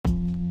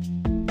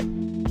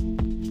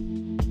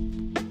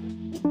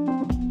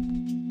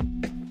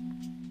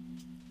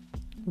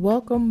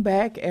Welcome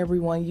back,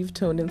 everyone. You've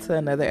tuned into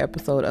another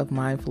episode of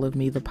Mindful of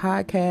Me, the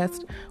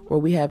podcast, where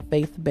we have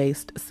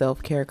faith-based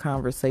self-care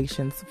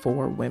conversations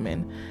for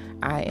women.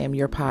 I am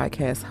your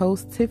podcast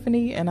host,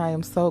 Tiffany, and I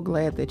am so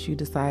glad that you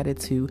decided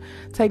to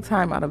take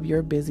time out of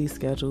your busy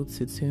schedule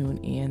to tune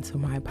in to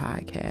my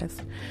podcast.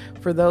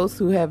 For those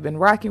who have been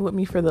rocking with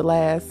me for the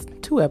last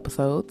 2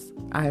 episodes,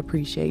 I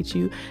appreciate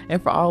you.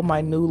 And for all my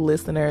new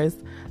listeners,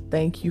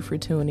 thank you for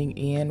tuning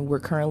in. We're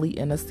currently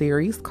in a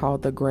series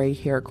called The Gray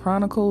Hair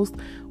Chronicles,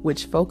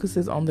 which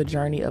focuses on the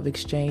journey of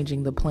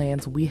exchanging the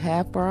plans we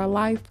have for our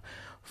life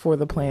for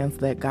the plans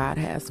that God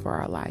has for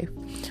our life.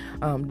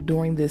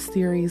 During this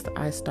series,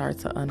 I start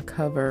to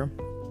uncover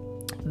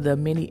the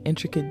many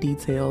intricate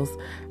details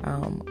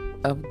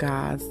of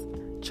God's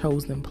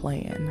chosen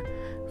plan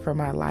for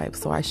my life.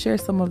 So I share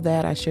some of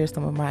that. I share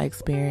some of my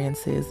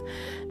experiences,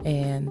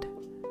 and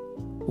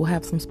we'll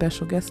have some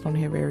special guests on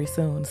here very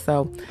soon.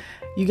 So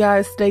you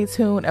guys stay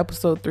tuned.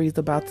 Episode 3 is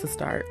about to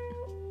start.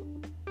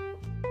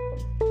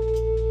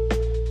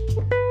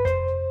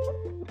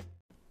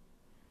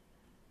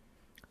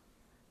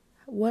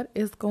 What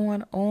is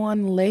going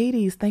on,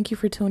 ladies? Thank you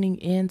for tuning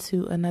in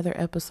to another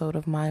episode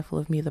of Mindful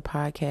of Me, the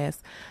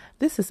podcast.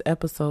 This is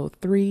episode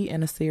 3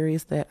 in a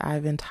series that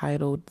I've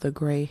entitled The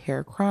Gray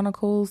Hair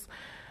Chronicles.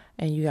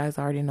 And you guys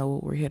already know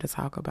what we're here to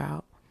talk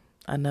about.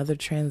 Another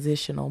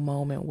transitional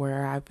moment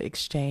where I've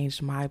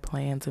exchanged my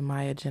plans and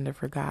my agenda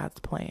for God's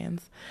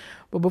plans.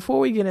 But before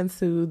we get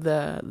into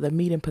the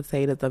meat and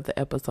potatoes of the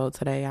episode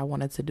today, I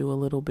wanted to do a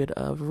little bit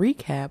of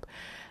recap.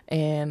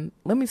 And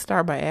let me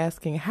start by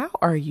asking, how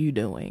are you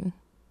doing?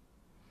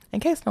 In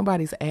case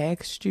nobody's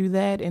asked you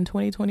that in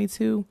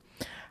 2022,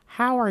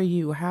 how are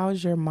you?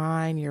 How's your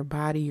mind, your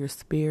body, your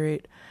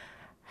spirit?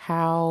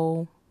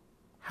 How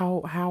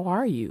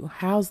are you?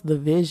 How's the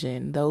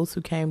vision? Those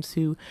who came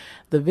to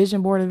the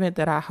vision board event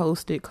that I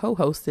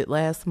co-hosted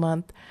last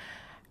month,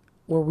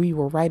 where we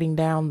were writing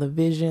down the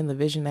vision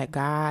that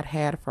God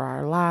had for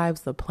our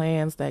lives, the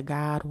plans that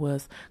God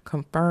was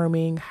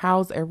confirming.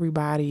 How's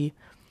everybody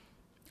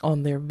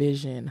on their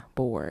vision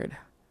board?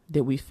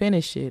 Did we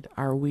finish it?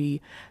 Are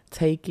we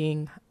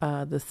taking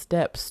the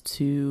steps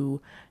to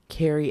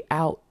carry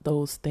out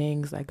those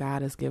things that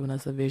God has given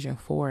us a vision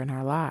for in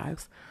our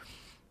lives?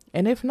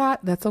 And if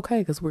not, that's okay,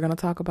 because we're going to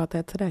talk about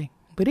that today.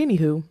 But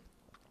anywho,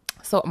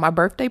 so my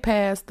birthday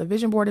passed, the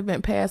vision board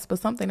event passed, but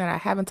something that I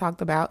haven't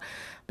talked about,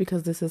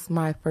 because this is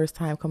my first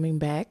time coming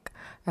back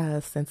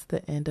since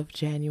the end of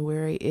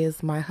January,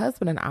 is my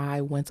husband and I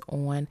went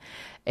on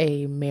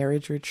a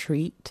marriage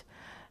retreat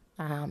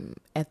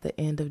at the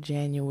end of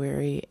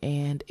January,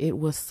 and it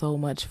was so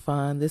much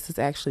fun. This is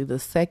actually the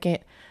second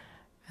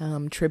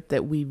trip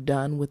that we've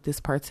done with this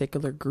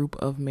particular group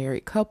of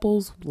married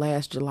couples.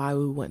 Last July,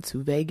 we went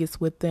to Vegas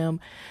with them,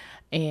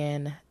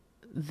 and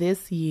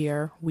this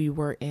year we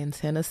were in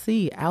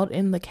Tennessee, out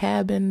in the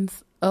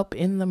cabins, up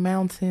in the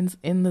mountains,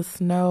 in the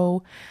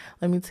snow.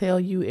 Let me tell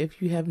you,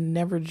 if you have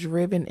never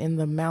driven in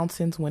the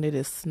mountains when it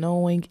is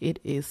snowing, it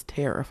is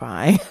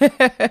terrifying.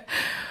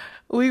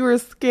 We were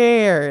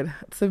scared,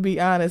 to be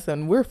honest,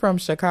 and we're from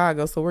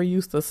Chicago, so we're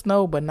used to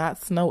snow, but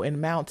not snow in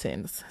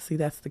mountains. See,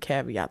 that's the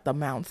caveat, the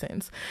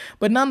mountains.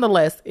 But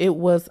nonetheless, it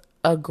was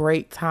a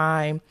great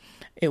time.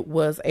 It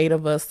was 8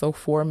 of us, so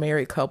 4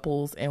 married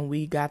couples, and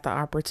we got the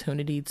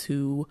opportunity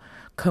to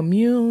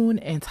commune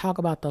and talk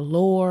about the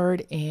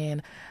Lord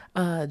and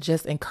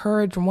just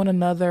encourage one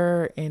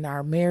another in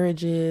our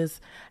marriages.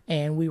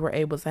 And we were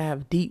able to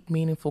have deep,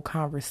 meaningful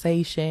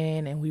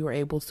conversation, and we were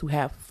able to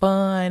have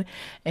fun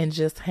and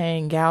just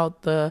hang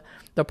out. The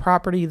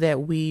property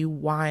that we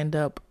wind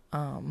up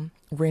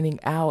renting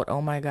out,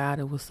 oh my God,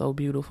 it was so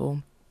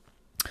beautiful.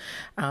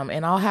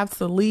 And I'll have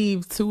to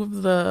leave 2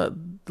 of the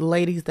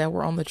ladies that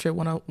were on the trip.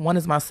 One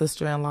is my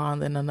sister-in-law,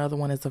 and then another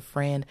one is a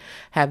friend,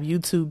 have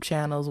YouTube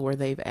channels where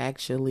they've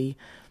actually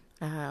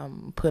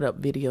put up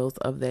videos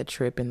of that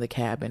trip in the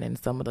cabin and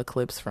some of the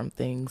clips from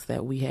things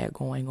that we had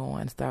going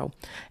on. So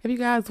if you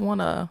guys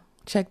want to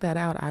check that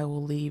out, I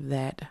will leave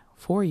that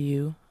for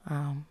you.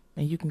 And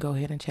you can go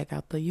ahead and check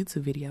out the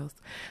YouTube videos.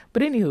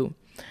 But anywho,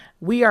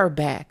 we are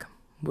back.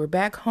 We're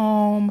back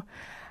home.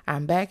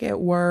 I'm back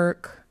at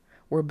work.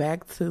 We're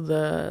back to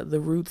the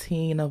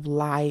routine of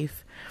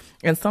life.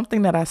 And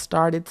something that I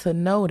started to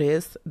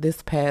notice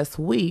this past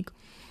week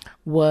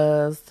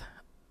was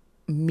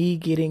me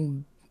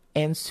getting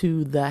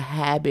into the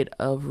habit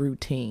of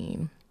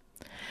routine,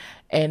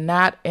 and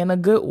not in a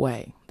good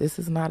way. This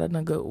is not in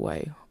a good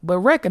way, but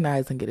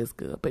recognizing it is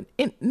good. But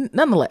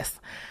nonetheless,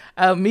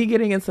 me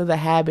getting into the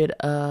habit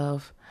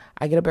of,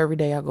 I get up every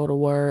day, I go to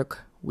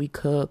work, we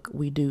cook,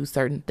 we do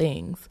certain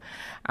things.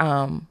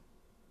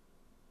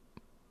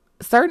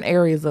 Certain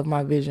areas of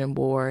my vision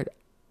board,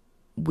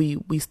 we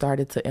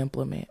started to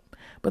implement.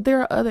 But there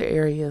are other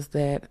areas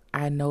that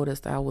I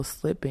noticed I was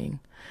slipping.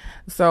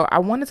 So I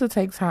wanted to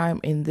take time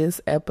in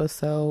this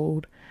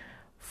episode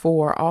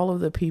for all of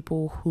the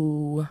people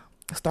who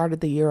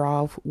started the year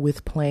off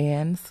with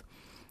plans,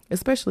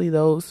 especially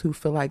those who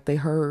feel like they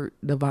heard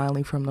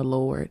divinely from the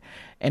Lord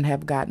and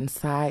have gotten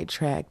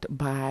sidetracked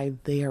by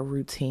their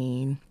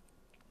routine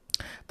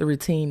the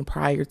routine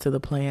prior to the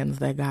plans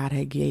that God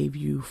had gave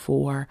you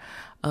for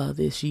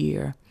this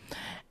year.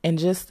 And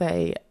just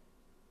say,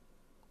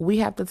 we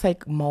have to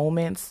take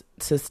moments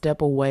to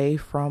step away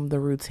from the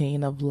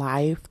routine of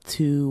life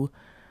to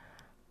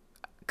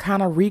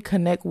kind of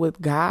reconnect with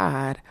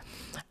God.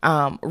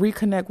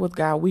 Reconnect with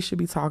God. We should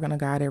be talking to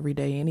God every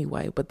day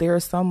anyway, but there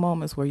are some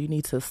moments where you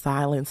need to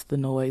silence the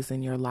noise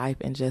in your life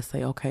and just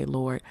say, okay,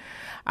 Lord,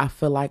 I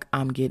feel like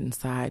I'm getting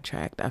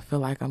sidetracked. I feel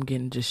like I'm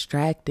getting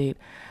distracted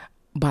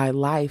by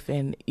life.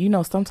 And,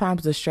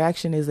 sometimes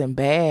distraction isn't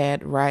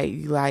bad,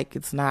 right? Like,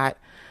 it's not,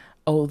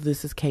 oh,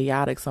 this is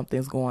chaotic,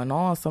 something's going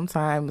on.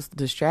 Sometimes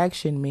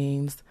distraction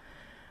means,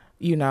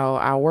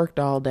 I worked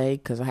all day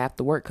because I have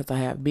to work because I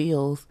have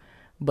bills,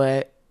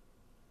 but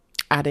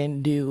I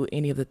didn't do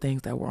any of the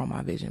things that were on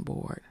my vision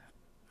board.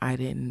 I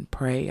didn't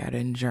pray. I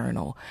didn't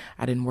journal.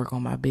 I didn't work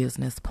on my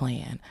business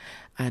plan.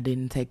 I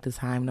didn't take the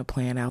time to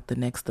plan out the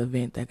next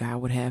event that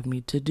God would have me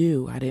to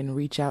do. I didn't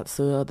reach out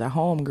to the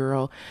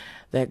homegirl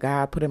that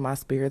God put in my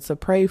spirit to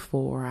pray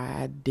for.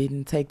 I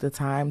didn't take the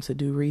time to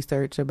do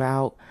research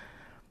about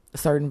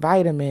certain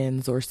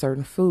vitamins or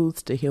certain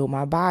foods to heal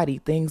my body,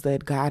 things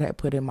that God had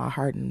put in my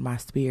heart and my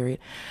spirit.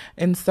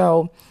 And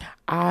so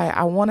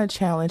I want to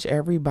challenge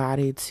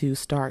everybody to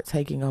start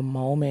taking a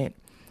moment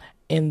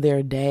in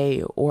their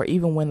day, or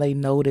even when they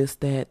notice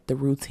that the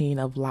routine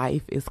of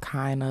life is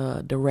kind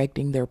of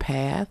directing their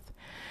path,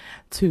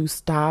 to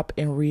stop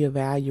and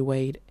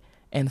reevaluate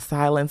and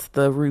silence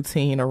the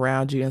routine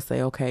around you and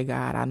say, okay,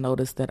 God, I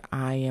notice that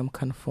I am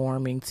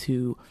conforming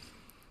to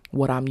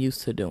what I'm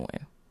used to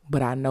doing.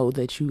 But I know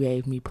that you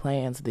gave me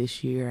plans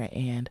this year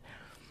and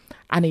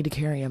I need to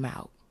carry them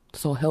out.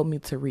 So help me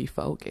to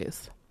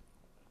refocus.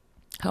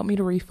 Help me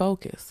to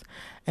refocus.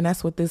 And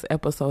that's what this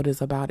episode is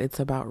about. It's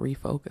about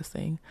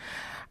refocusing.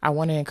 I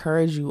want to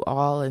encourage you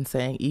all in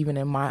saying, even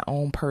in my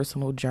own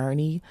personal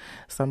journey,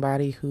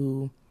 somebody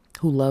who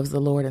loves the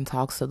Lord and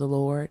talks to the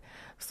Lord,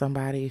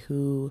 somebody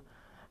who,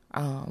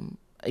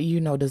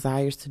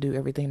 desires to do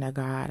everything that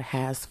God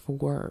has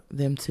for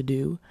them to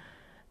do.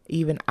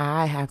 Even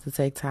I have to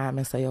take time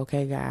and say,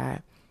 okay,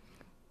 God,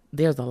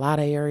 there's a lot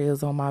of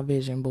areas on my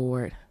vision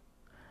board.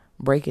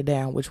 Break it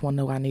down. Which one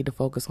do I need to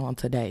focus on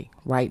today,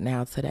 right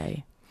now,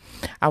 today?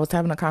 I was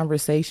having a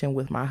conversation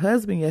with my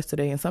husband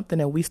yesterday, and something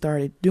that we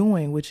started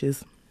doing, which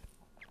is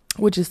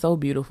so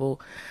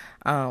beautiful.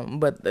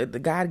 But the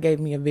God gave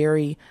me a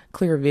very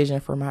clear vision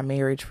for my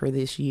marriage for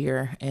this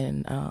year,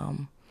 and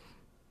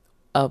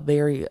a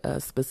very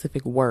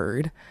specific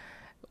word,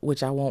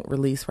 which I won't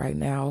release right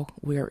now,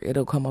 where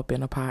it'll come up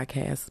in a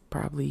podcast,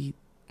 probably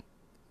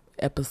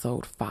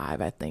episode 5,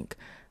 I think.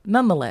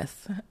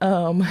 Nonetheless,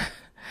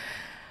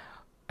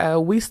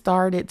 we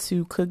started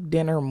to cook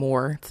dinner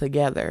more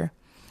together,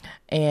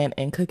 and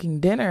in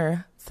cooking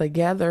dinner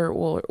together,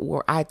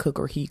 or I cook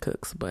or he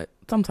cooks, but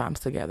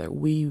sometimes together,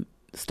 we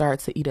start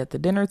to eat at the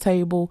dinner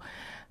table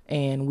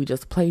and we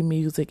just play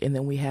music and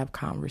then we have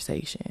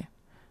conversation,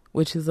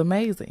 which is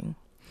amazing.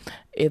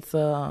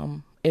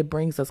 It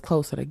brings us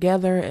closer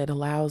together. It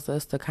allows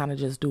us to kind of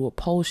just do a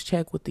pulse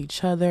check with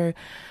each other,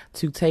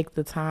 to take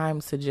the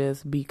time to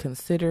just be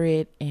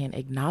considerate and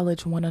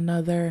acknowledge one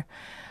another.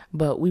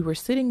 But we were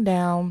sitting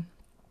down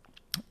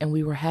and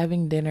we were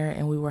having dinner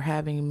and we were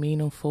having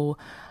meaningful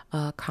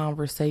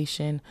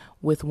conversation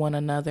with one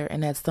another.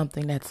 And that's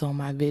something that's on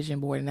my vision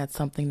board, and that's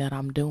something that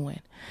I'm doing.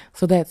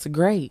 So that's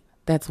great.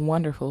 That's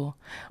wonderful.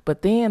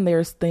 But then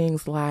there's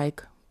things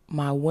like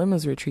my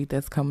women's retreat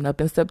that's coming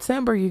up in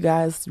September. You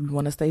guys, you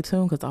want to stay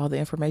tuned because all the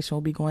information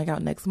will be going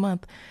out next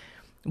month.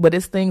 But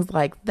it's things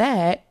like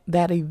that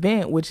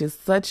event, which is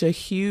such a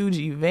huge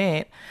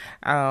event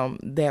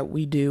that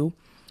we do.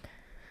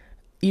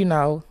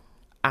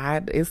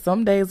 It's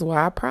some days where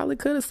I probably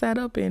could have sat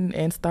up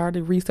and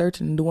started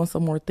researching and doing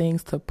some more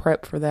things to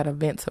prep for that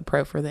event, to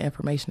prep for the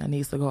information that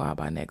needs to go out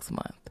by next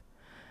month.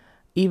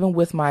 Even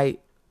with my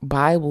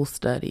Bible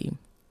study,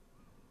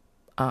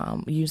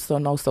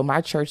 so my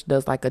church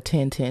does like a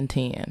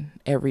 10-10-10.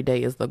 Every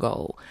day is the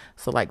goal.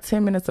 So like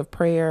 10 minutes of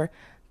prayer,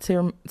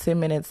 10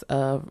 minutes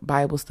of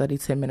Bible study,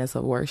 10 minutes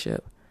of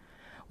worship.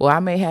 Well, I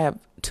may have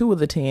 2 of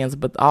the 10s,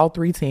 but all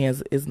 3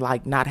 10s is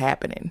like not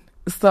happening.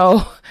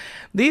 So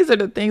these are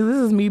the things. This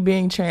is me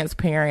being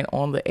transparent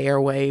on the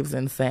airwaves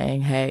and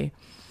saying, hey,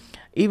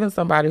 even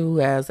somebody who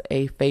has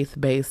a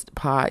faith-based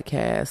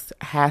podcast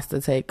has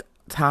to take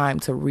time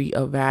to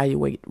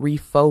reevaluate,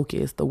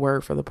 refocus, the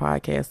word for the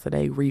podcast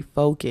today,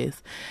 refocus,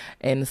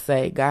 and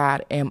say,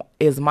 God,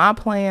 is my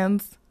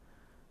plans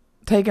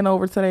taking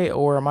over today,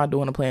 or am I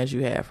doing the plans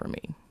you have for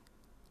me?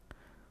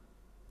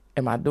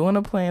 Am I doing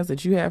the plans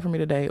that you have for me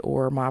today,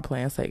 or are my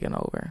plans taking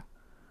over?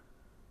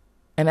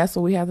 And that's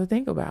what we have to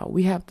think about.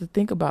 We have to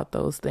think about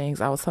those things.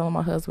 I was telling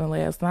my husband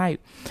last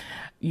night,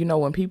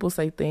 when people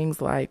say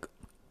things like,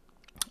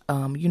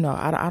 I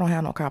don't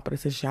have no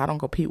competition. I don't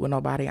compete with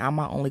nobody. I'm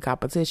my only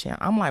competition.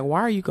 I'm like,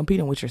 why are you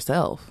competing with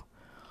yourself?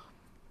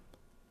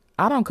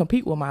 I don't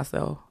compete with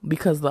myself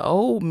because the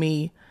old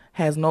me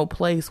has no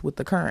place with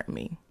the current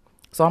me.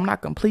 So I'm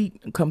not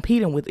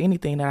competing with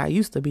anything that I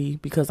used to be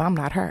because I'm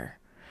not her.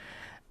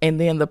 And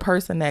then the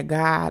person that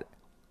God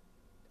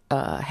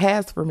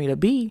has for me to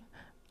be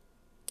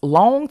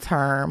long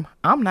term,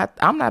 I'm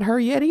not her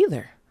yet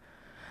either.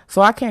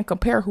 So I can't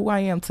compare who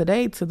I am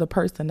today to the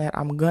person that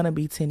I'm going to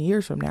be 10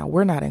 years from now.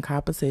 We're not in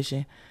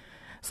competition.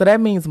 So that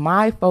means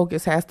my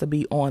focus has to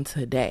be on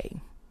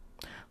today.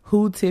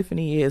 Who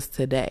Tiffany is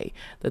today.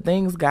 The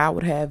things God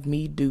would have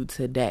me do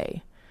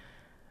today.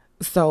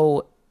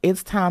 So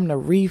it's time to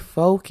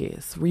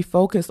refocus.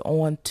 Refocus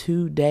on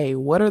today.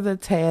 What are the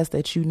tasks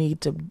that you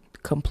need to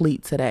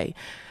complete today?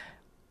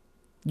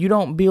 You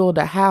don't build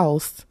a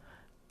house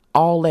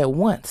all at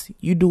once.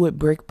 You do it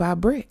brick by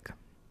brick.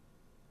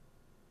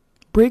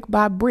 Brick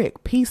by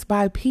brick, piece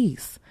by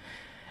piece.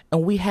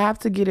 And we have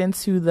to get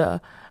into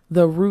the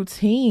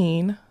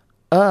routine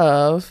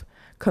of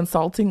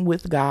consulting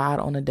with God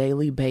on a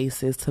daily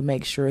basis to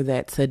make sure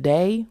that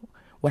today,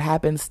 what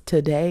happens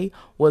today,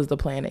 was the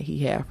plan that he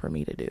had for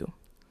me to do.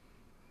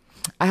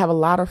 I have a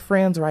lot of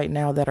friends right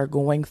now that are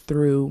going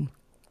through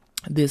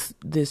this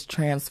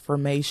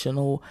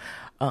transformational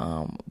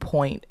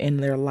point in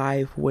their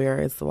life where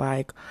it's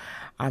like,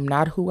 I'm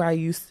not who I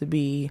used to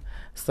be,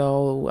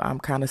 so I'm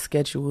kind of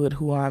sketchy with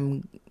who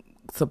I'm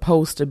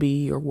supposed to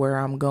be or where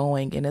I'm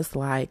going. And it's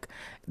like,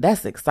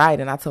 that's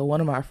exciting. I told one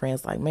of my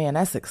friends, like, man,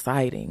 that's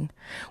exciting.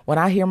 When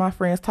I hear my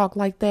friends talk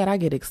like that, I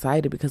get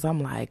excited because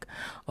I'm like,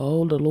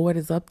 oh, the Lord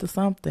is up to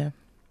something.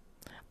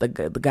 The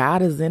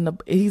God is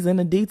he's in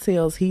the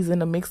details. He's in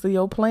the mix of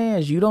your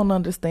plans. You don't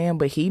understand,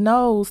 but he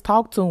knows.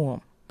 Talk to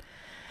him.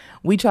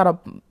 We try to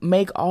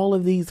make all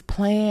of these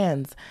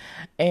plans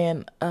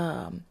and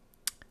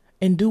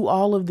do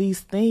all of these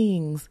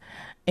things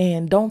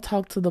and don't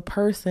talk to the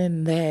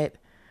person that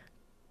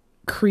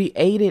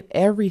created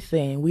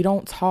everything. We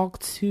don't talk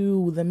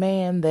to the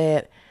man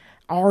that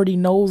already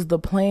knows the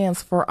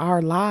plans for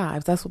our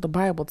lives. That's what the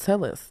Bible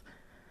tells us.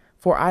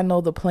 For I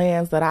know the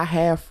plans that I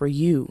have for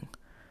you.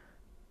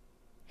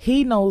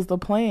 He knows the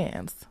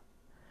plans.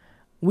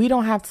 We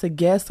don't have to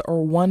guess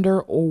or wonder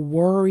or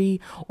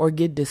worry or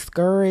get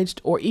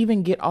discouraged or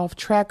even get off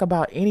track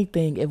about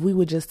anything if we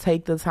would just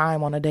take the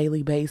time on a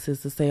daily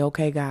basis to say,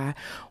 okay, God,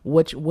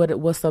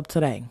 what's up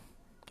today?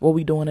 What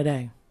we doing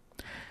today?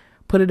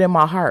 Put it in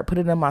my heart. Put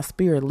it in my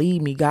spirit.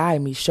 Lead me,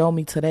 guide me, show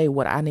me today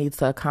what I need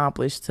to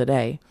accomplish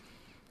today.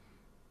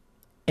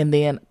 And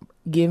then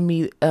give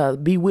me,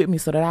 be with me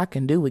so that I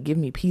can do it. Give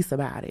me peace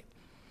about it.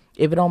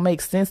 If it don't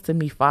make sense to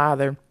me,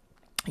 Father,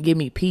 give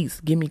me peace,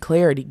 give me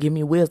clarity, give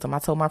me wisdom. I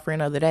told my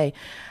friend the other day,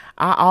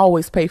 I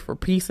always pay for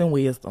peace and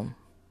wisdom.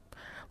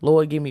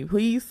 Lord, give me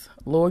peace.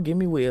 Lord, give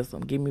me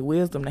wisdom. Give me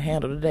wisdom to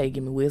handle the day.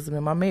 Give me wisdom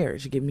in my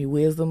marriage. Give me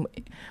wisdom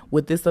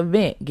with this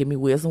event. Give me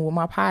wisdom with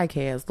my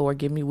podcast. Lord,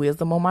 give me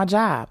wisdom on my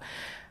job.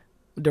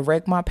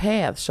 Direct my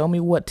path. Show me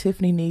what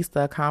Tiffany needs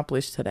to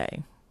accomplish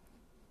today.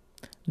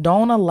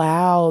 Don't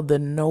allow the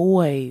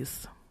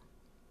noise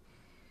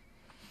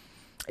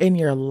in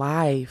your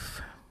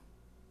life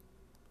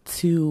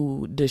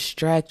to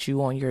distract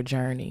you on your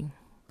journey.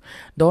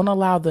 Don't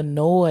allow the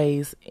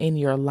noise in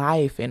your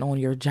life and on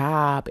your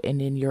job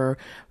and in your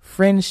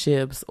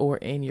friendships or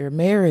in your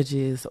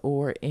marriages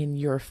or in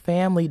your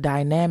family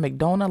dynamic.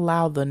 Don't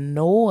allow the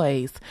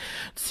noise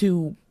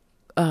to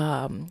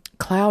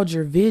cloud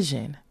your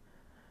vision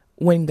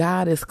when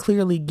God is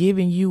clearly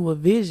giving you a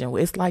vision.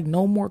 It's like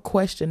no more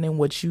questioning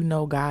what you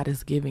know God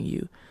is giving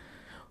you.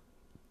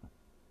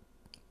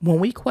 When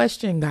we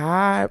question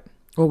God,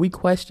 or we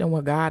question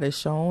what God has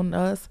shown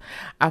us,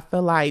 I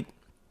feel like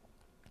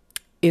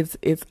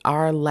it's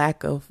our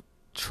lack of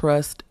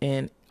trust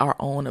in our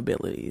own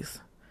abilities.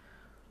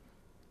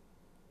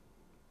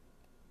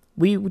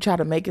 We try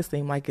to make it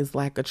seem like it's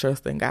lack of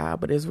trust in God,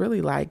 but it's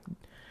really like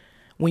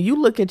when you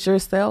look at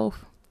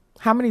yourself,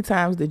 how many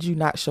times did you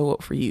not show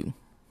up for you?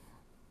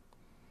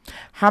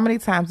 How many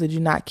times did you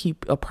not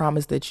keep a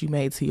promise that you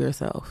made to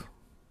yourself?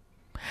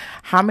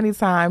 How many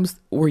times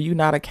were you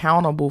not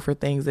accountable for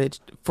things that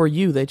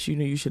you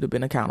knew you should have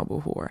been accountable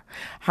for?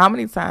 How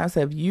many times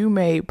have you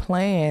made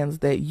plans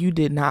that you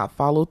did not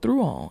follow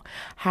through on?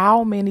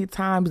 How many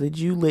times did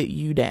you let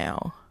you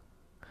down?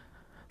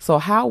 So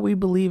how we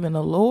believe in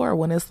the Lord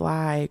when it's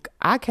like,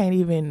 I can't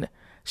even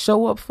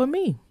show up for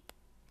me.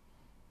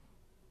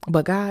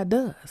 But God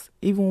does,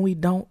 even when we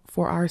don't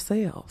for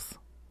ourselves.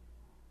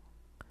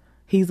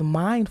 He's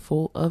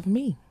mindful of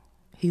me.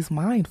 He's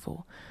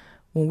mindful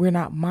when we're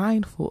not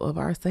mindful of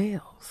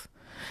ourselves.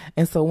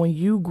 And so when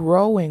you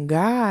grow in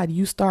God,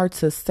 you start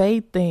to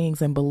say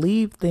things and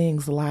believe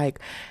things like,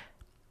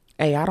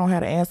 hey, I don't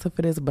have the answer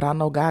for this, but I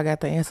know God got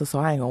the answer, so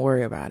I ain't gonna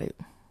worry about it.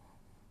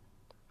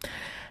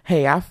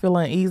 Hey, I feel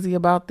uneasy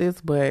about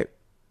this, but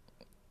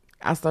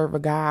I serve a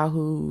God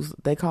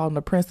they call him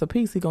the Prince of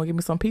Peace. He gonna give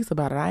me some peace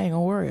about it. I ain't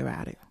gonna worry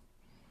about it.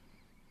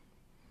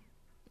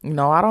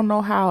 I don't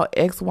know how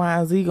X, Y,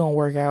 and Z gonna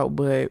work out,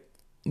 but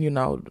I ain't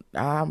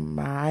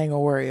gonna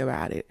worry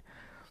about it.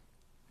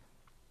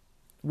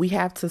 We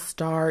have to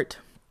start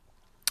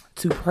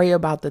to pray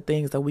about the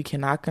things that we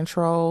cannot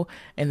control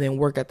and then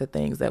work at the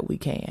things that we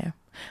can.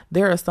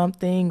 There are some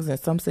things and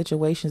some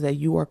situations that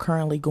you are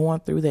currently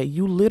going through that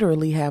you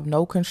literally have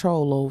no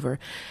control over.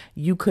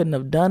 You couldn't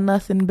have done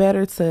nothing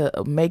better to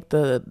make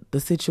the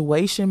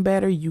situation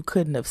better. You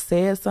couldn't have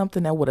said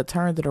something that would have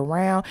turned it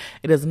around.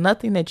 It is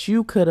nothing that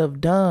you could have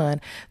done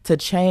to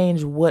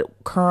change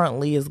what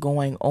currently is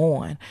going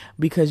on,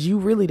 because you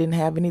really didn't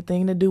have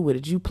anything to do with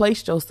it. You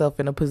placed yourself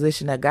in a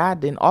position that God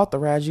didn't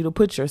authorize you to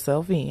put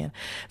yourself in.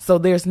 So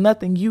there's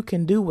nothing you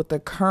can do with the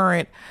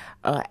current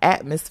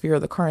atmosphere,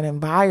 the current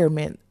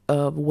environment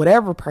of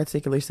whatever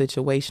particular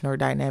situation or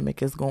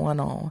dynamic is going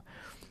on.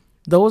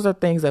 Those are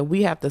things that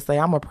we have to say,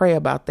 I'm going to pray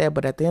about that.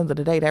 But at the end of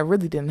the day, that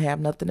really didn't have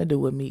nothing to do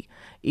with me.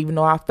 Even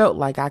though I felt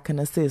like I can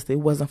assist, it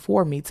wasn't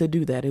for me to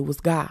do that. It was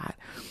God.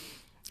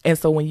 And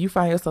so when you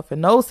find yourself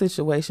in those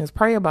situations,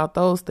 pray about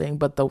those things.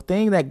 But the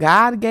thing that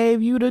God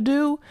gave you to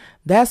do,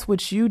 that's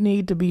what you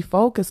need to be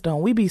focused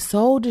on. We be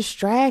so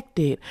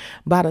distracted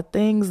by the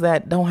things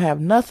that don't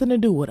have nothing to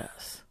do with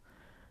us.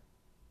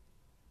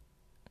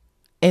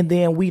 And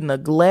then we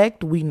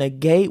neglect, we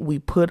negate, we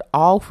put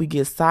off, we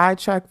get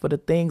sidetracked for the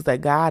things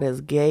that God has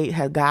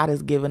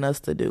given us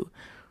to do.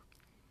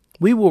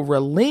 We will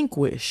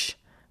relinquish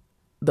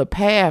the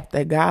path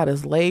that God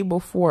has laid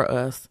before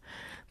us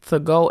to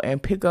go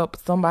and pick up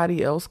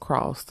somebody else's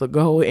cross, to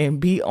go and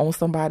be on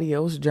somebody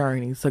else's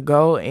journey, to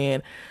go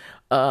and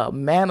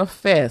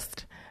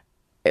manifest.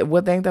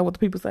 What ain't that what the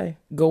people say?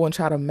 Go and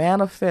try to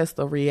manifest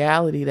a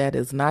reality that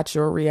is not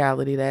your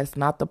reality. That's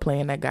not the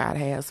plan that God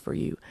has for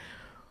you.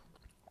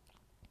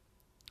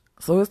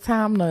 So it's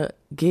time to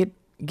get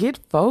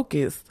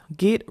focused,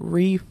 get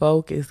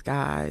refocused,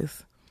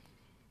 guys.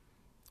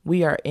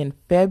 We are in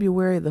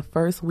February. The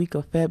first week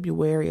of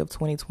February of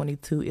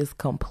 2022 is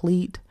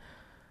complete.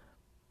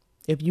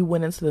 If you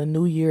went into the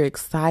new year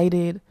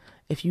excited,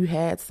 if you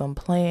had some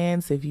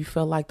plans, if you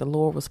felt like the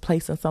Lord was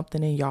placing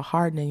something in your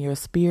heart and in your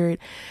spirit,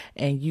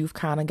 and you've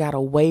kind of got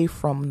away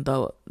from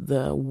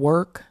the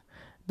work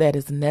that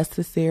is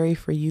necessary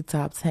for you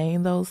to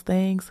obtain those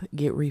things,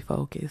 get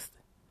refocused.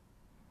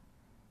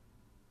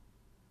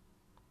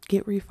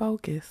 Get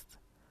refocused.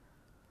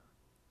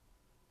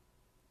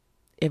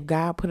 If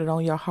God put it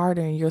on your heart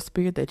and in your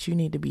spirit that you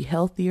need to be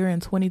healthier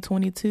in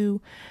 2022,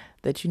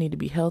 that you need to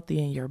be healthy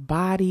in your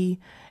body,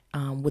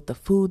 with the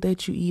food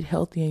that you eat,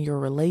 healthy in your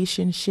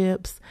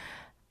relationships,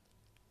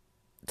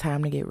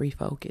 time to get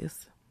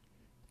refocused.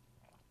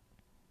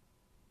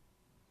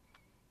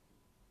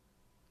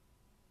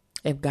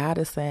 If God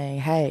is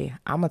saying, hey,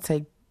 I'm going to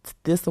take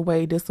this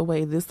away, so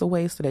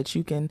that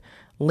you can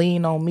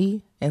lean on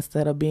me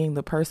instead of being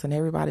the person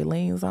everybody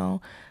leans on,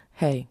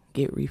 hey,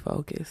 get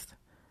refocused.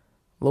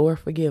 Lord,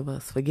 forgive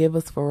us. Forgive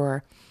us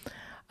for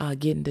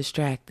getting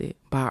distracted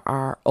by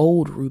our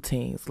old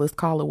routines. Let's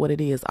call it what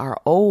it is, our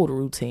old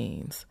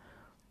routines.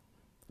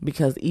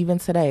 Because even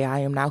today, I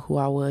am not who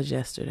I was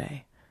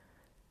yesterday.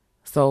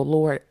 So,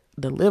 Lord,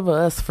 deliver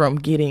us from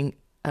getting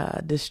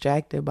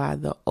distracted by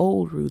the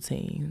old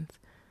routines,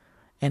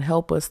 and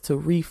help us to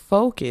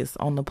refocus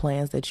on the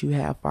plans that you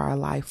have for our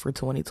life for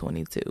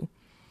 2022.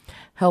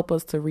 Help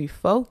us to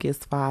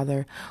refocus,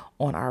 Father,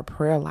 on our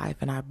prayer life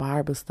and our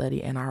Bible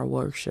study and our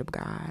worship,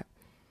 God.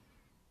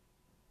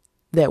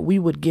 That we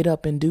would get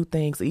up and do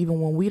things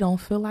even when we don't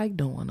feel like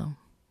doing them.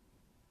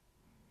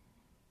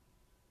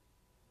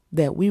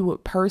 That we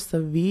would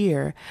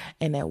persevere,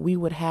 and that we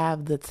would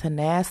have the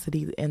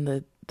tenacity and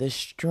the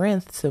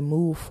strength to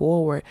move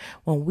forward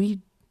when we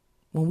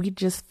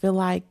just feel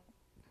like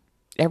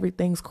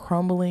everything's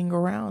crumbling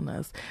around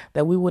us,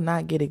 that we would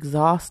not get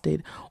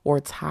exhausted or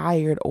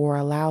tired or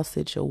allow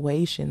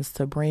situations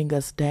to bring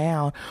us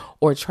down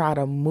or try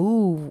to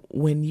move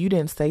when you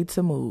didn't say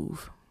to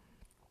move.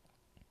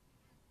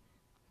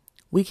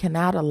 We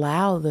cannot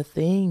allow the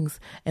things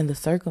and the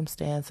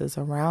circumstances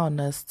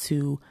around us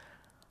to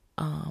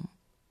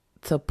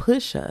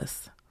push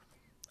us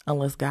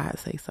unless God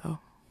say so.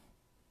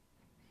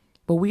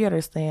 But we are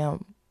to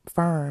stand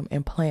firm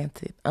and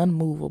planted,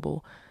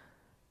 unmovable,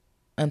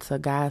 until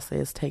God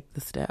says, take the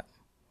step.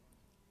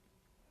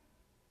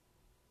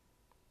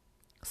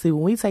 See,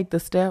 when we take the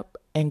step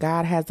and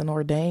God hasn't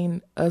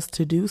ordained us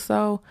to do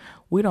so,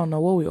 we don't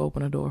know what we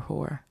open the door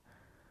for.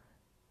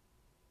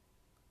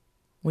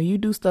 When you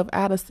do stuff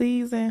out of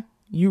season,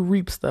 you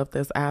reap stuff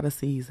that's out of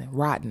season,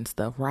 rotten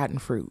stuff, rotten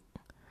fruit.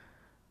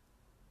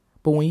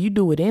 But when you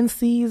do it in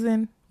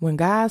season, when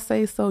God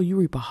says so, you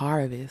reap a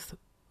harvest,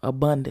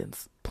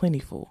 abundance,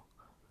 plentiful.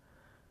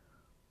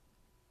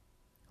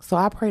 So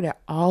I pray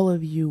that all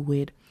of you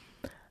would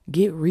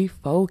get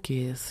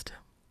refocused,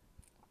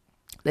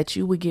 that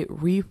you would get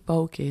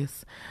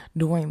refocused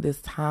during this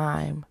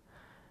time.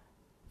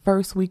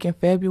 First week in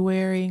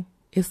February,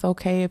 it's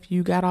okay if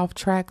you got off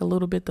track a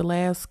little bit the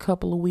last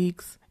couple of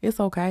weeks. It's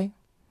okay.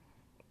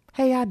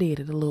 Hey, I did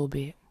it a little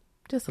bit,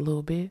 just a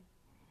little bit.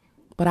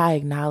 But I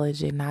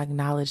acknowledge it, and I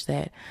acknowledge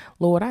that,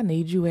 Lord, I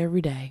need you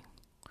every day.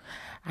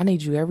 I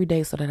need you every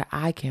day so that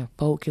I can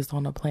focus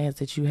on the plans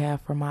that you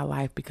have for my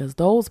life, because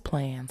those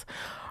plans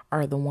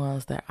are the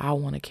ones that I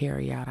want to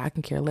carry out. I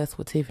can care less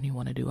what Tiffany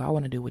want to do. I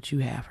want to do what you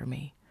have for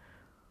me.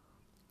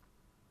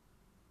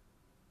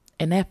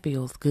 And that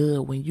feels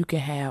good when you can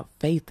have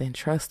faith and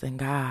trust in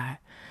God.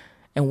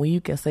 And when you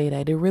can say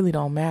that it really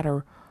don't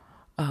matter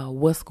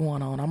what's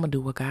going on. I'm going to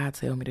do what God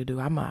tell me to do.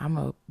 I'm going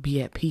to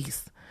be at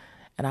peace.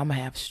 And I'm going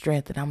to have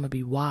strength. And I'm going to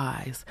be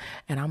wise.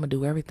 And I'm going to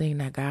do everything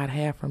that God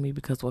have for me.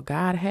 Because what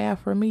God have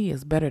for me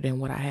is better than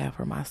what I have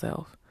for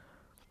myself.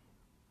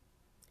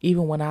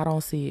 Even when I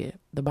don't see it.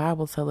 The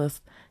Bible tells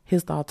us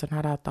his thoughts are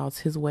not our thoughts.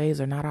 His ways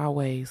are not our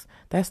ways.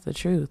 That's the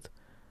truth.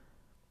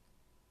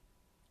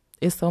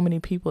 It's so many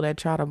people that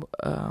try to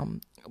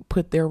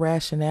put their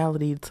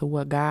rationality to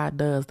what God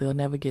does. They'll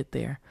never get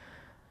there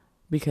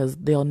because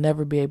they'll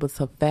never be able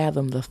to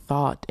fathom the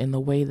thought in the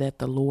way that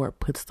the Lord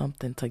puts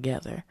something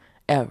together,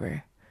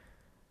 ever.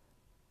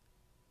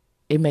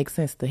 It makes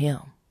sense to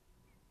him.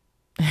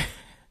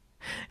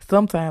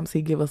 Sometimes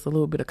he give us a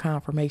little bit of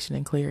confirmation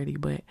and clarity,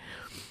 but,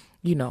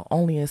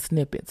 only in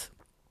snippets.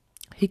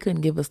 He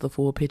couldn't give us the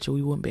full picture.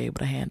 We wouldn't be able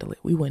to handle it.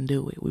 We wouldn't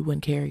do it. We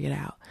wouldn't carry it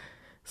out.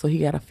 So he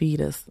got to feed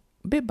us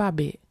bit by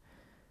bit,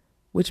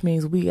 which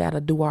means we got to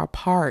do our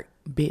part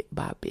bit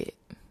by bit.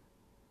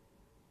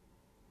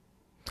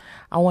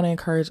 I want to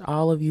encourage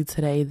all of you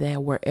today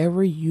that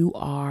wherever you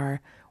are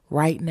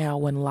right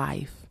now in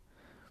life,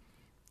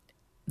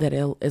 that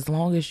as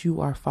long as you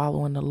are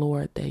following the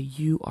Lord, that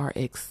you are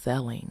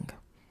excelling.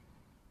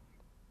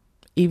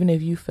 Even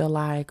if you feel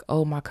like,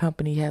 oh, my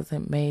company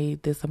hasn't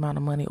made this amount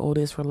of money, or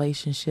this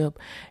relationship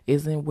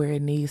isn't where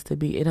it needs to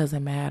be, it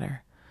doesn't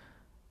matter.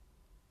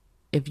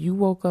 If you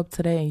woke up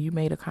today and you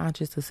made a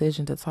conscious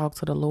decision to talk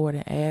to the Lord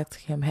and ask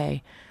him,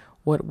 hey,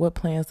 what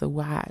plans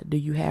do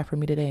you have for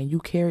me today? And you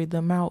carried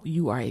them out,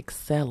 you are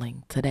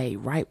excelling today,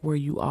 right where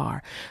you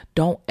are.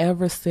 Don't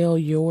ever sell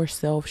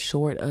yourself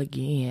short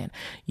again.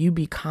 You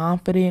be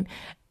confident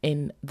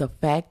in the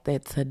fact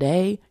that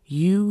today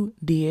you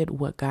did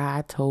what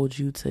God told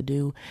you to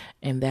do.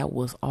 And that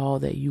was all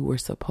that you were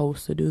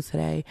supposed to do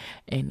today.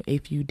 And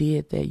if you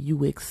did that,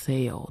 you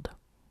excelled.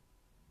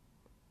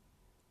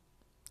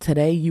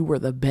 Today, you were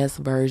the best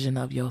version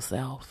of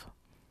yourself.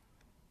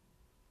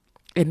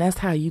 And that's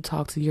how you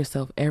talk to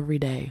yourself every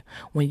day.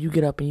 When you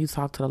get up and you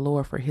talk to the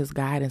Lord for his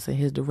guidance and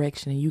his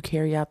direction and you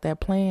carry out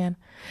that plan,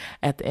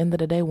 at the end of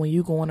the day, when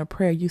you go into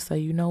prayer, you say,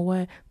 you know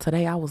what?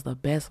 Today, I was the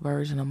best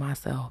version of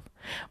myself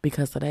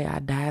because today I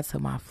died to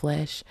my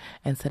flesh.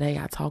 And today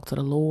I talked to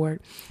the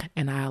Lord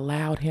and I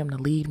allowed him to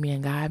lead me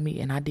and guide me.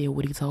 And I did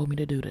what he told me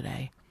to do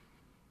today.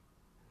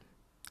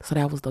 So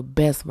that was the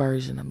best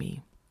version of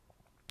me.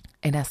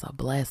 And that's a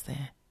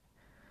blessing.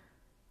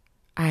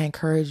 I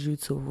encourage you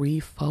to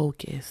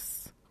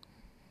refocus.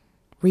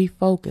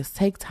 Refocus.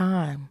 Take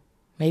time.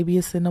 Maybe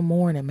it's in the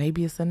morning.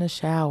 Maybe it's in the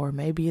shower.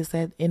 Maybe it's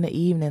in the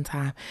evening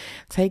time.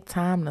 Take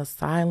time to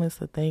silence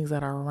the things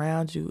that are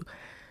around you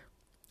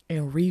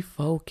and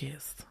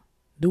refocus.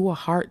 Do a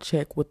heart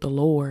check with the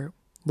Lord.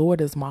 Lord,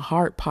 is my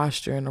heart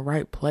posture in the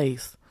right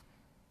place?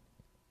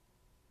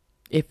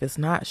 If it's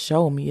not,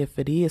 show me. If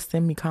it is,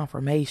 send me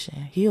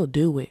confirmation. He'll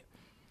do it.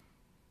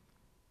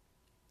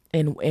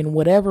 In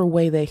whatever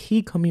way that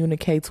he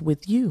communicates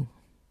with you.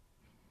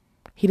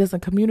 He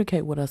doesn't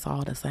communicate with us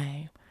all the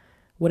same.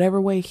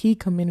 Whatever way he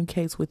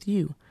communicates with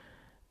you,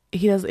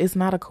 it's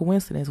not a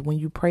coincidence when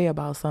you pray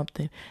about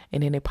something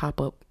and then it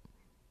pop up.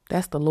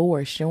 That's the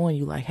Lord showing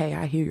you like, hey,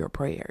 I hear your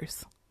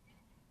prayers.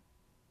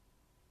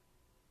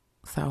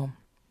 So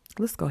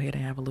let's go ahead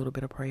and have a little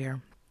bit of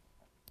prayer.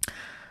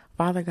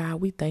 Father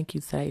God, we thank you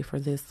today for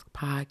this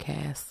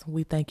podcast.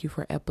 We thank you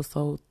for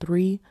episode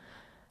 3.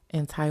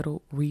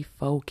 Entitled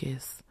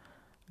Refocus.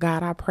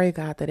 God, I pray,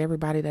 God, that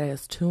everybody that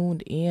has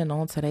tuned in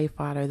on today,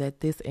 Father, that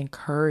this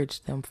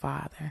encouraged them,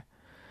 Father.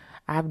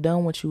 I've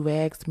done what you've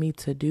asked me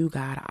to do,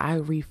 God. I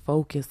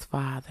refocus,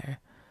 Father.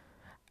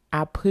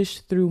 I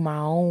push through my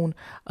own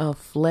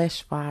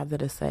flesh, Father,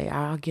 to say,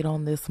 I'll get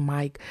on this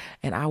mic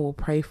and I will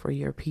pray for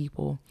your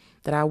people.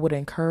 That I would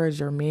encourage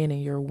your men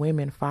and your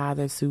women,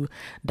 Father, to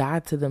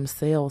die to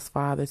themselves,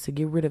 Father, to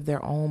get rid of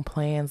their own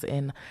plans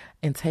and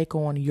take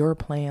on your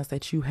plans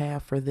that you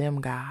have for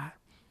them, God.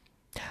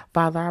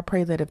 Father, I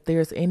pray that if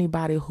there's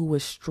anybody who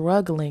is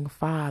struggling,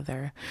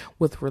 Father,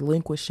 with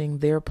relinquishing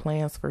their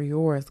plans for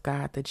yours,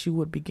 God, that you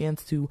would begin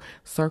to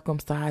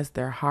circumcise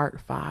their heart,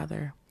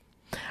 Father.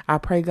 I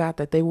pray, God,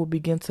 that they will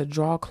begin to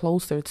draw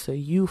closer to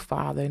you,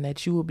 Father, and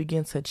that you will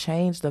begin to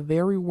change the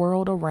very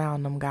world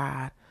around them,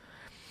 God.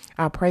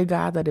 I pray,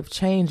 God, that if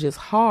change is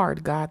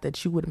hard, God,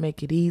 that you would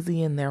make it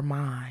easy in their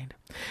mind.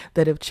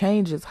 That if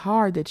change is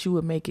hard, that you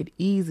would make it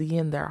easy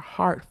in their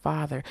heart,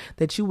 Father.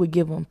 That you would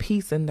give them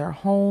peace in their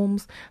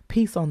homes,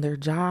 peace on their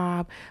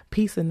job,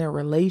 peace in their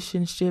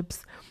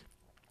relationships,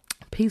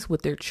 peace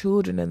with their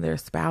children and their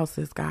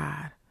spouses,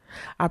 God.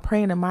 I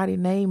pray in the mighty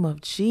name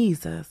of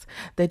Jesus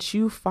that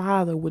you,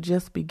 Father, would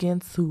just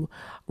begin to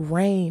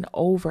reign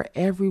over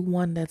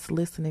everyone that's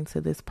listening to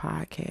this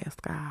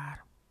podcast, God.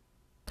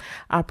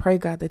 I pray,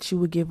 God, that you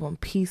would give them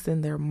peace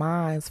in their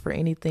minds for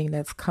anything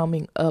that's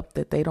coming up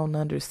that they don't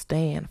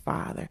understand,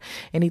 Father.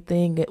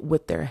 Anything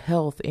with their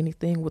health,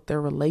 anything with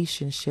their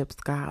relationships,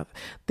 God.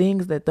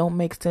 Things that don't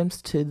make sense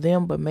to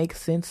them but make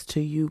sense to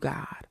you,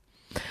 God.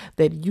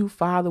 that you,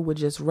 Father, would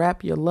just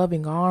wrap your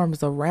loving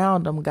arms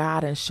around them,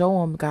 God, and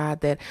show them,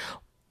 God, that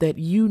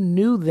you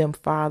knew them,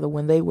 Father,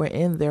 when they were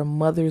in their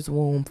mother's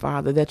womb,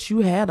 Father, that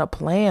you had a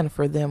plan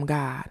for them,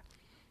 God.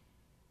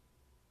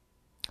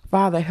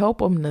 Father, help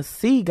them to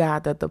see,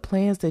 God, that the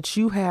plans that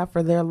you have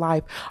for their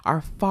life are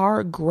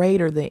far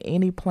greater than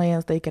any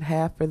plans they could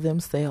have for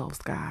themselves,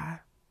 God.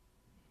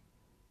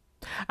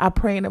 I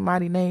pray in the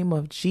mighty name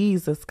of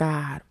Jesus,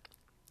 God,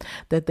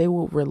 that they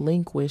will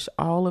relinquish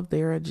all of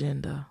their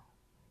agenda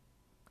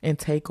and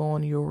take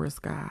on yours,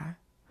 God.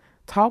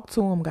 Talk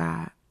to them,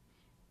 God.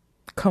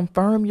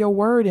 Confirm your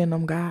word in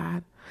them,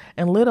 God,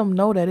 and let them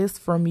know that it's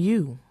from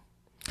you.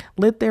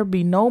 Let there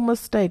be no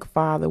mistake,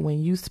 Father,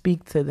 when you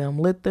speak to them.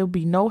 Let there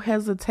be no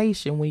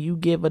hesitation when you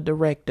give a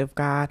directive,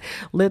 God.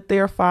 Let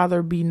there,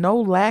 Father, be no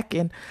lack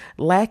in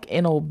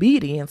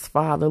obedience,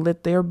 Father.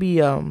 Let there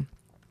be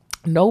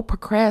no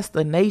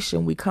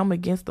procrastination. We come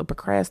against the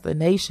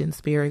procrastination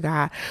spirit,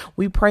 God.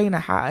 We pray in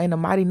the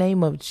mighty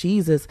name of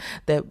Jesus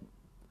that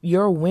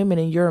your women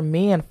and your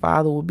men,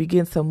 Father, will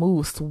begin to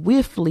move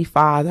swiftly,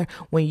 Father,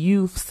 when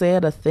you've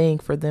said a thing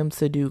for them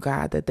to do,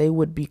 God, that they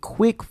would be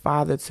quick,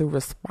 Father, to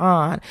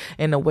respond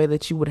in the way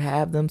that you would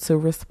have them to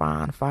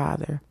respond,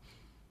 Father.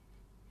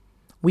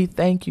 We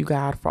thank you,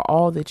 God, for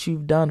all that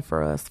you've done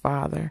for us,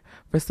 Father,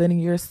 for sending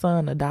your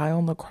son to die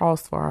on the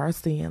cross for our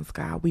sins,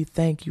 God. We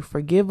thank you.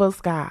 Forgive us,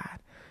 God.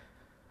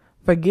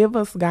 Forgive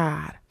us,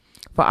 God,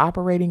 for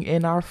operating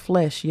in our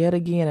flesh yet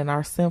again, in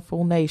our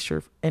sinful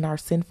nature,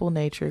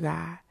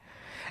 God,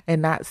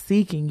 and not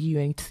seeking you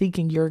and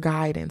seeking your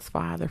guidance,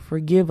 Father.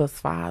 Forgive us,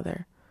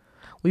 Father.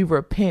 We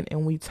repent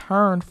and we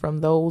turn from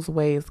those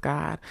ways,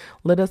 God.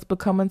 Let us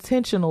become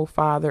intentional,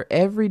 Father,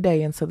 every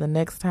day until the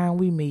next time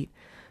we meet.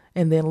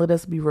 And then let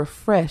us be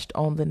refreshed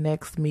on the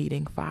next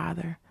meeting,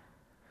 Father.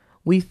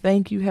 We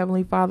thank you,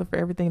 Heavenly Father, for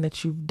everything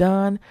that you've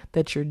done,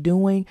 that you're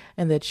doing,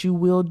 and that you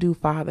will do,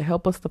 Father.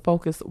 Help us to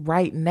focus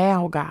right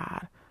now,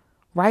 God,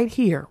 right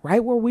here,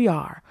 right where we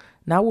are,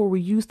 not where we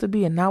used to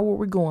be and not where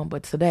we're going,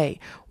 but today,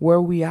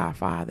 where we are,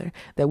 Father,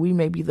 that we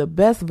may be the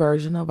best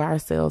version of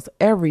ourselves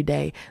every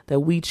day that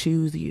we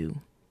choose you.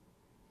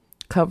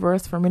 Cover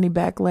us from any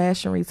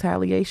backlash and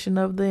retaliation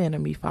of the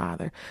enemy,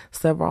 Father.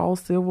 Sever all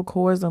silver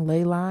cords and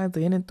ley lines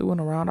in and through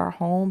and around our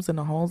homes and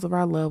the homes of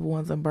our loved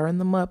ones and burn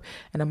them up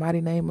in the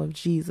mighty name of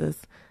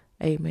Jesus.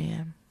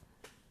 Amen.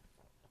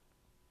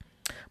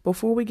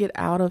 Before we get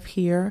out of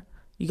here,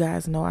 you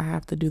guys know I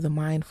have to do the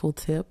mindful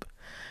tip,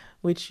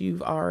 which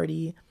you've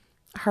already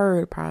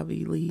heard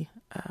probably.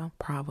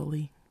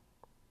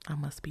 I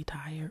must be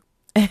tired.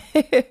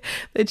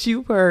 That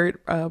you've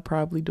heard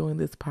probably doing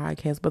this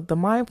podcast. But the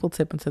mindful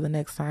tip until the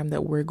next time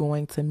that we're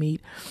going to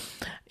meet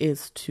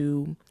is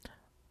to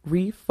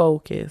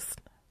refocus.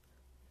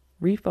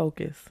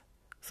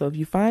 So if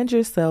you find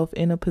yourself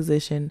in a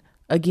position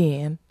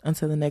again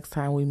until the next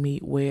time we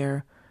meet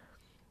where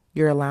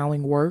you're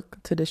allowing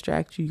work to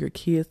distract you, your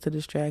kids to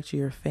distract you,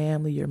 your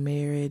family, your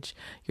marriage,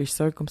 your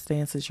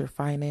circumstances, your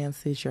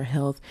finances, your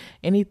health,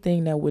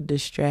 anything that would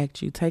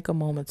distract you, take a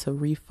moment to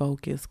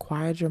refocus,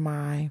 quiet your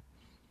mind.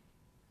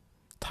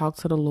 Talk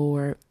to the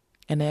Lord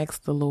and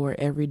ask the Lord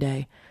every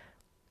day,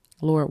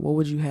 Lord, what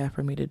would you have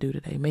for me to do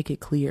today? Make it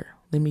clear.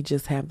 Let me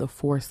just have the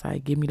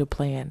foresight. Give me the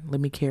plan.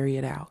 Let me carry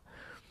it out.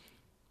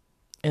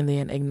 And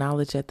then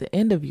acknowledge at the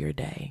end of your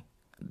day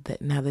that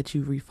now that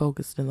you've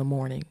refocused in the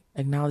morning,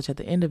 acknowledge at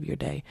the end of your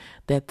day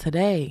that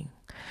today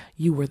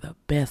you were the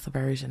best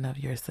version of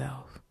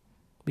yourself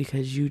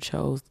because you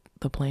chose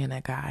the plan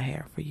that God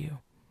had for you.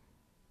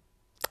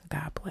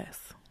 God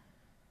bless.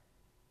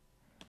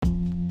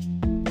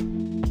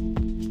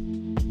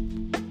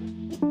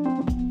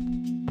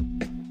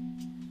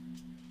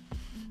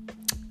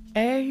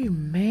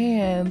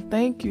 Amen.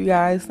 Thank you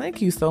guys. Thank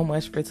you so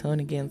much for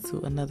tuning in to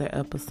another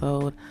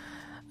episode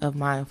of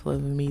Mindful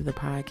of Me, the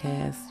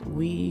podcast.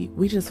 We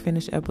just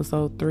finished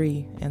episode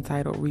 3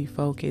 entitled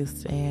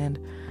Refocused, and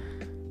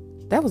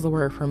that was a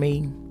word for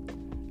me.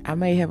 I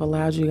may have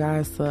allowed you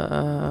guys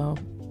to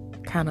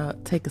kind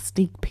of take a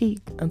sneak peek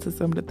into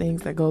some of the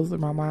things that goes through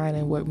my mind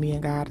and what me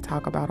and God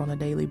talk about on a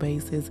daily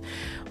basis.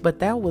 But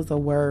that was a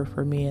word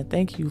for me. And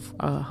thank you,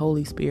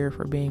 Holy Spirit,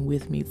 for being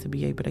with me to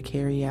be able to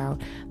carry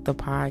out the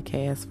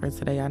podcast for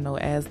today. I know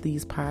as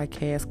these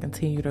podcasts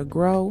continue to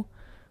grow,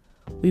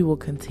 we will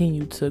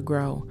continue to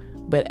grow.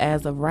 But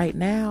as of right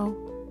now,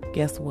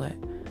 guess what?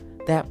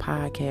 That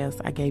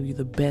podcast, I gave you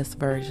the best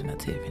version of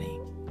Tiffany.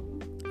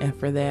 And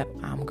for that,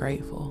 I'm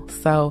grateful.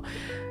 So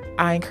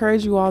I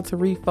encourage you all to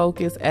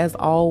refocus as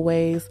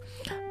always.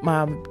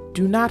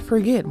 Do not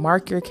forget,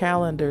 mark your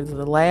calendars,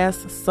 the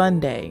last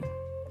Sunday.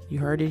 You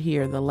heard it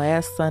here, the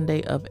last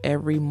Sunday of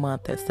every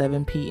month at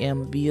 7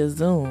 p.m. via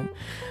Zoom.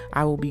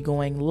 I will be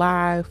going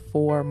live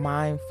for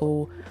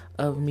Mindful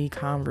of Me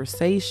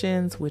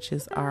Conversations, which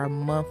is our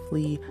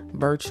monthly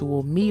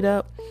virtual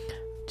meetup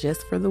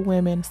just for the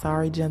women.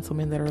 Sorry,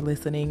 gentlemen that are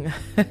listening.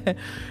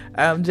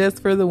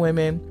 Just for the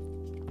women,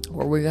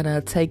 where we're going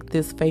to take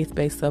this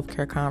faith-based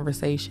self-care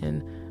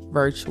conversation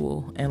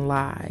virtual and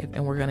live,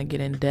 and we're going to get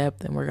in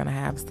depth, and we're going to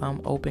have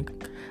some open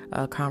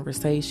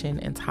conversation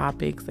and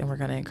topics, and we're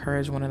going to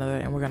encourage one another,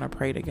 and we're going to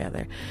pray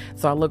together.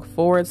 So I look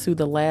forward to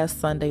the last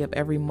Sunday of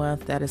every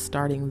month. That is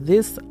starting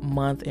this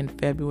month in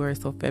February.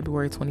 So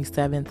February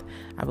 27th,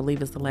 I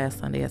believe, is the last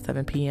Sunday at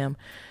 7 p.m.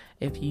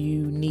 If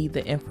you need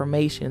the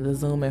information, the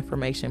Zoom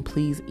information,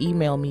 please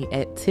email me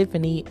at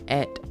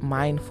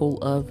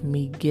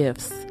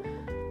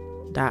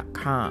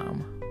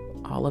tiffany@mindfulofmegifts.com.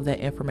 All of that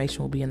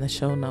information will be in the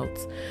show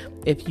notes.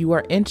 If you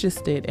are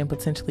interested in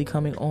potentially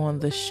coming on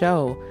the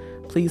show,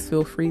 please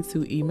feel free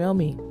to email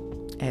me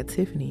at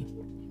Tiffany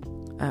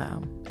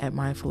at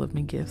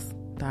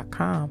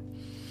mindfulofmegifts.com.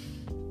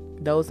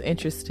 Those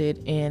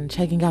interested in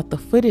checking out the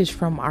footage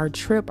from our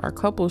trip, our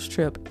couples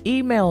trip,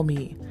 email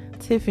me,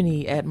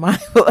 Tiffany at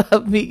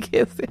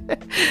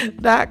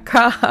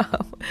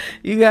mindfulofmegifts.com.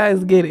 You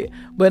guys get it.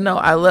 But no,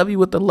 I love you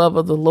with the love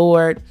of the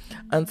Lord.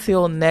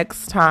 Until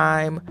next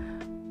time,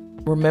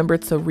 remember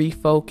to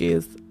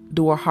refocus,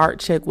 do a heart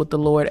check with the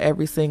Lord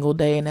every single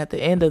day. And at the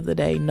end of the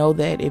day, know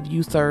that if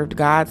you served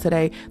God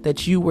today,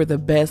 that you were the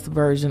best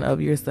version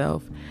of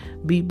yourself.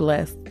 Be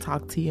blessed.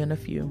 Talk to you in a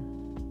few.